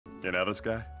You know this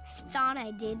guy? I thought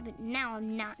I did, but now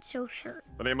I'm not so sure.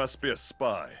 Then he must be a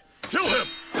spy. Kill him!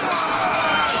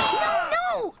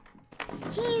 No!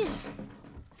 He's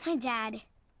my dad.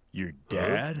 Your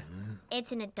dad?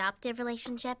 It's an adoptive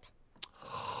relationship.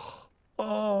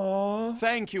 Aww.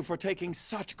 Thank you for taking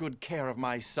such good care of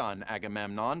my son,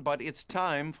 Agamemnon, but it's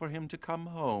time for him to come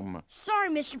home. Sorry,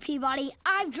 Mr. Peabody.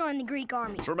 I've joined the Greek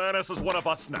army. Shermanus is one of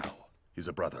us now. He's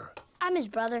a brother. I'm his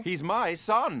brother. He's my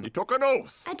son. He took an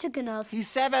oath. I took an oath. He's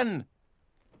 7.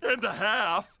 And a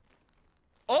half.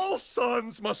 All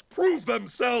sons must prove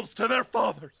themselves to their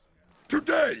fathers.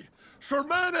 Today,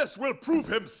 Shermanus will prove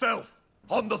himself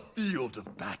on the field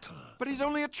of battle. But he's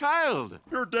only a child.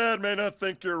 Your dad may not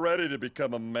think you're ready to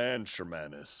become a man,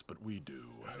 Shermanus, but we do.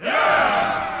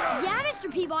 Yeah, Mr.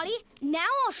 Peabody. Now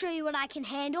I'll show you what I can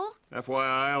handle.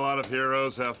 FYI, a lot of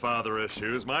heroes have father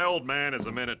issues. My old man is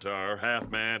a minotaur,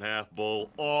 half man, half bull,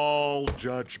 all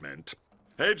judgment.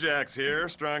 Ajax here,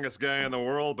 strongest guy in the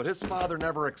world, but his father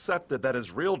never accepted that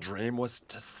his real dream was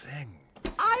to sing.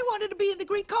 I wanted to be in the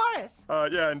Greek chorus.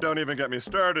 Yeah, and don't even get me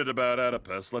started about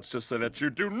Oedipus. Let's just say that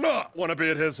you do not want to be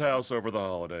at his house over the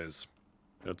holidays.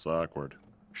 It's awkward.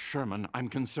 Sherman, I'm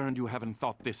concerned you haven't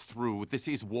thought this through. This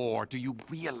is war. Do you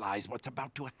realize what's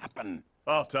about to happen?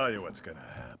 I'll tell you what's gonna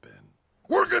happen.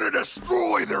 We're gonna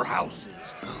destroy their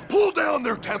houses, pull down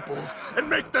their temples, and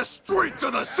make the streets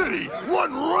of the city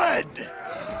run red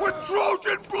with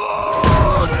Trojan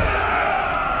blood!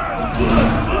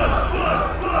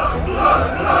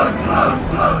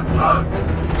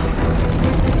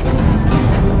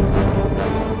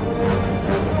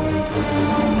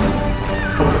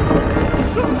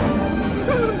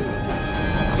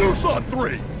 Zeus on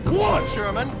 3! 1!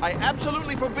 Sherman, I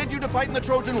absolutely forbid you to fight in the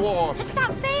Trojan War. That's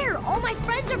not fair. All my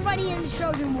friends are fighting in the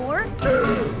Trojan War.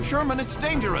 2! Sherman, it's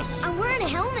dangerous. I'm wearing a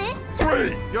helmet.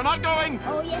 3! You're not going.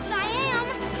 Oh, yes, I am.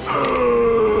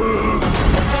 Zeus!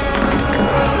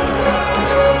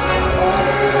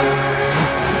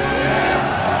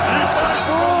 Eat my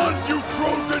bronze, you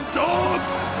Trojan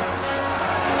dogs!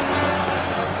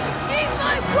 Eat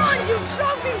my bronze, you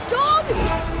Trojan dog!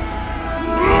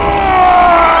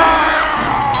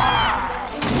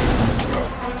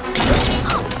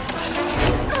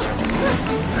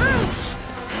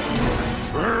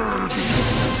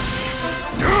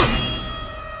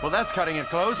 Well, that's cutting it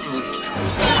close.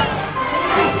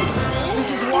 This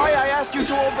is why I ask you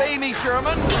to obey me,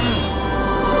 Sherman.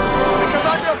 Because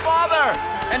I'm your father,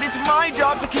 and it's my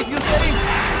job to keep you safe.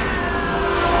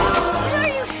 What are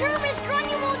you, Sherman?